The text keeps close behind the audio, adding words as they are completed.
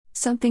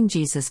Something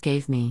Jesus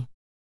gave me.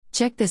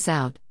 Check this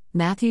out,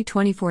 Matthew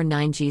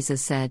 24:9.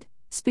 Jesus said,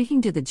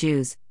 speaking to the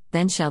Jews,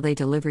 "Then shall they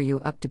deliver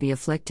you up to be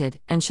afflicted,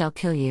 and shall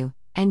kill you,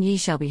 and ye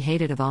shall be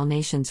hated of all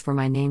nations for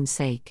my name's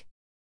sake."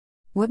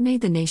 What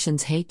made the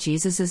nations hate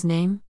Jesus'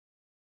 name?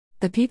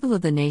 The people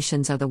of the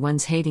nations are the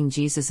ones hating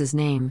Jesus'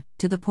 name,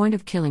 to the point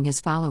of killing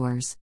his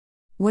followers.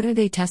 What are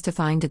they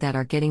testifying to that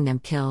are getting them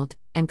killed,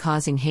 and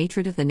causing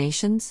hatred of the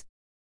nations?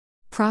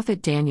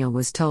 Prophet Daniel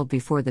was told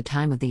before the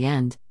time of the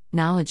end,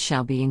 knowledge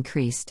shall be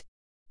increased.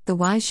 The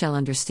wise shall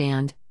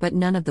understand, but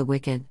none of the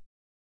wicked.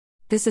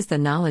 This is the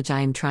knowledge I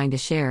am trying to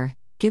share,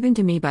 given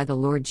to me by the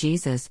Lord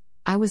Jesus.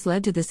 I was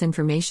led to this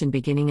information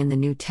beginning in the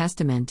New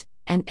Testament,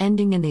 and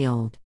ending in the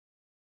Old.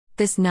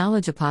 This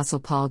knowledge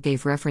Apostle Paul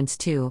gave reference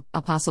to.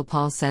 Apostle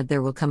Paul said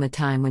there will come a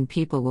time when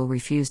people will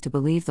refuse to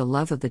believe the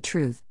love of the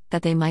truth,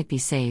 that they might be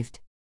saved.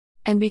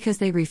 And because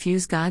they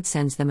refuse, God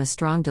sends them a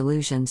strong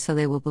delusion so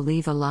they will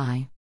believe a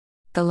lie.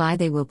 The lie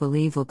they will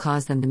believe will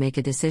cause them to make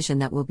a decision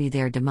that will be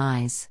their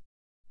demise.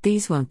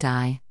 These won't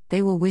die,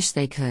 they will wish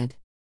they could.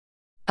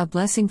 A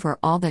blessing for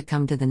all that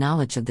come to the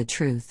knowledge of the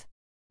truth.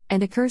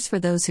 And a curse for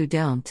those who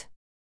don't.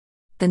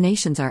 The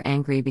nations are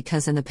angry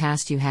because in the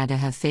past you had to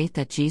have faith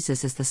that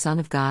Jesus is the Son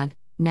of God.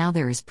 Now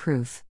there is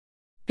proof.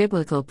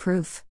 Biblical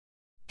proof.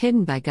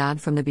 Hidden by God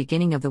from the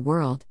beginning of the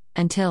world,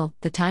 until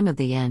the time of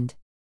the end.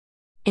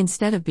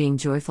 Instead of being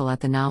joyful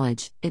at the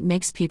knowledge, it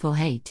makes people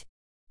hate.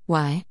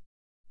 Why?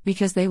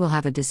 Because they will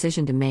have a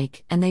decision to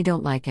make, and they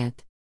don't like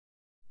it.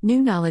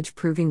 New knowledge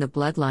proving the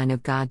bloodline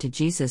of God to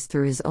Jesus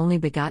through his only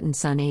begotten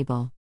son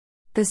Abel.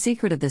 The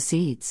secret of the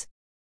seeds.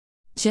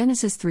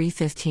 Genesis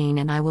 3:15.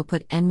 And I will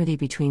put enmity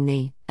between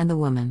thee, and the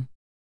woman.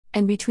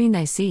 And between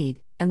thy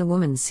seed, and the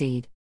woman's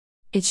seed.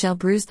 It shall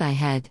bruise thy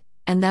head,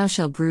 and thou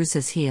shalt bruise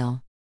his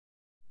heel.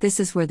 This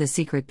is where the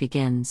secret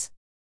begins.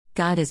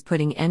 God is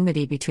putting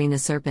enmity between the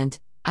serpent,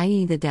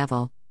 i.e. the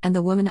devil, and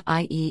the woman,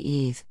 i.e.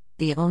 Eve,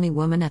 the only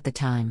woman at the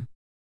time.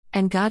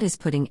 And God is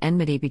putting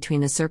enmity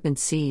between the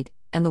serpent's seed,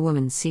 and the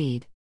woman's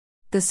seed.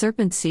 The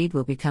serpent's seed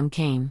will become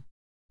Cain.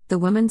 The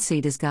woman's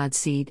seed is God's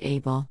seed,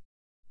 Abel.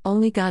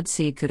 Only God's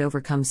seed could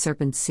overcome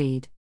serpent's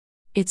seed.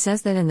 It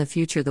says that in the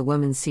future the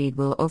woman's seed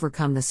will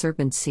overcome the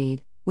serpent's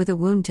seed, with a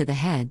wound to the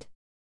head.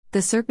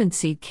 The serpent's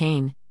seed,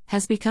 Cain,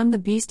 has become the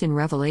beast in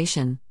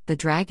Revelation. The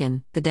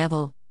dragon, the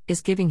devil, is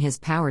giving his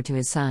power to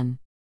his son.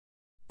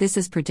 This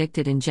is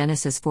predicted in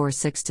Genesis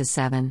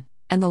 4:6-7.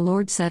 And the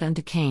Lord said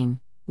unto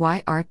Cain,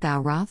 Why art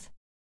thou wroth?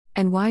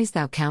 And why is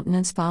thy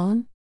countenance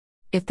fallen?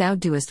 If thou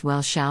doest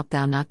well, shalt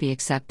thou not be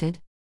accepted?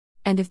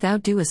 And if thou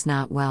doest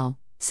not well,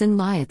 sin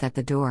lieth at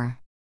the door.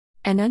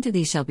 And unto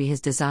thee shall be his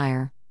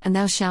desire, and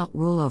thou shalt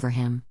rule over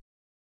him.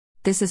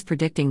 This is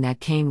predicting that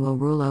Cain will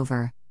rule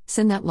over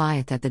sin that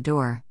lieth at the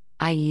door,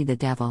 i.e. the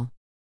devil.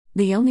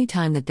 The only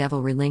time the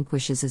devil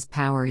relinquishes his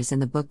power is in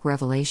the book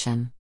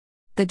Revelation.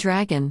 The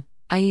dragon,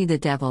 i.e. the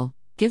devil,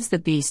 gives the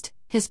beast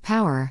his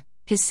power,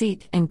 his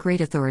seat, and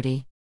great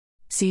authority.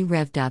 See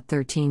Rev.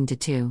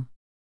 13-2.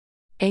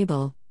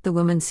 Abel, the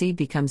woman's seed,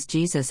 becomes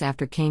Jesus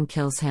after Cain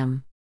kills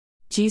him.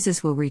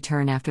 Jesus will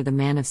return after the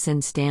man of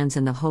sin stands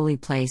in the holy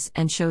place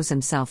and shows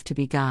himself to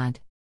be God.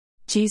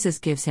 Jesus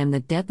gives him the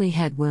deadly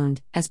head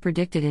wound, as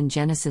predicted in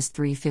Genesis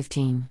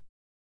 3:15.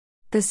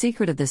 The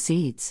secret of the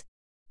seeds.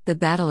 The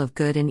battle of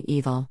good and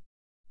evil.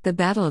 The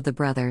battle of the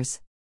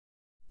brothers.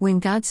 When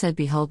God said,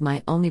 Behold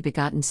my only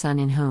begotten son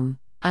in whom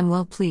I'm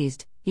well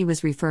pleased, he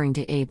was referring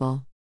to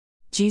Abel.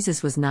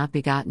 Jesus was not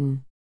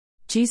begotten.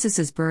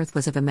 Jesus' birth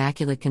was of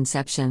immaculate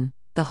conception.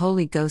 The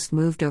Holy Ghost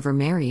moved over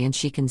Mary and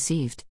she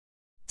conceived.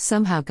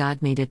 Somehow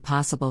God made it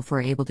possible for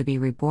Abel to be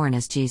reborn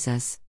as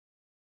Jesus.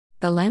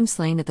 The lamb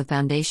slain at the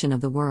foundation of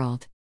the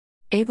world.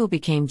 Abel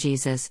became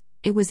Jesus.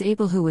 It was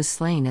Abel who was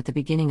slain at the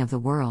beginning of the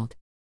world.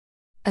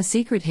 A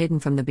secret hidden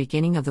from the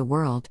beginning of the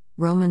world,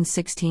 Romans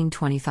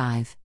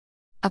 16:25.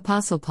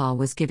 Apostle Paul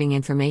was giving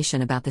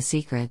information about the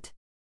secret.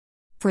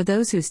 For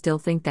those who still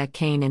think that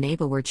Cain and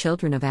Abel were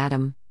children of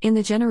Adam, in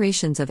the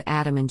generations of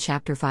Adam in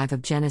chapter 5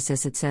 of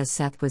Genesis it says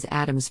Seth was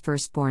Adam's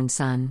firstborn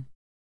son.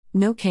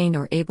 No Cain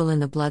or Abel in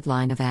the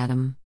bloodline of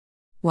Adam.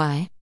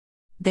 Why?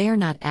 They are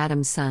not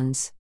Adam's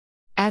sons.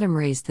 Adam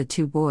raised the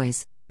two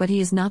boys, but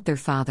he is not their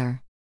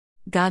father.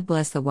 God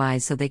bless the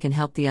wise so they can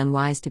help the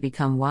unwise to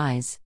become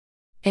wise.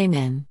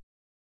 Amen.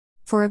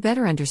 For a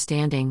better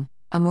understanding,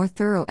 a more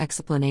thorough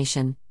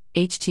explanation,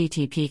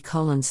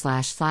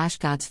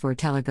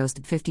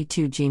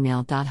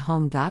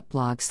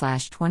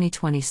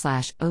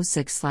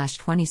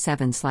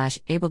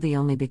 http://godsforteleghost52gmail.home.blog/2020/06/27/Abel the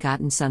only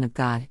begotten Son of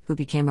God, who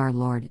became our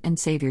Lord and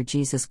Savior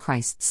Jesus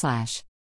Christ/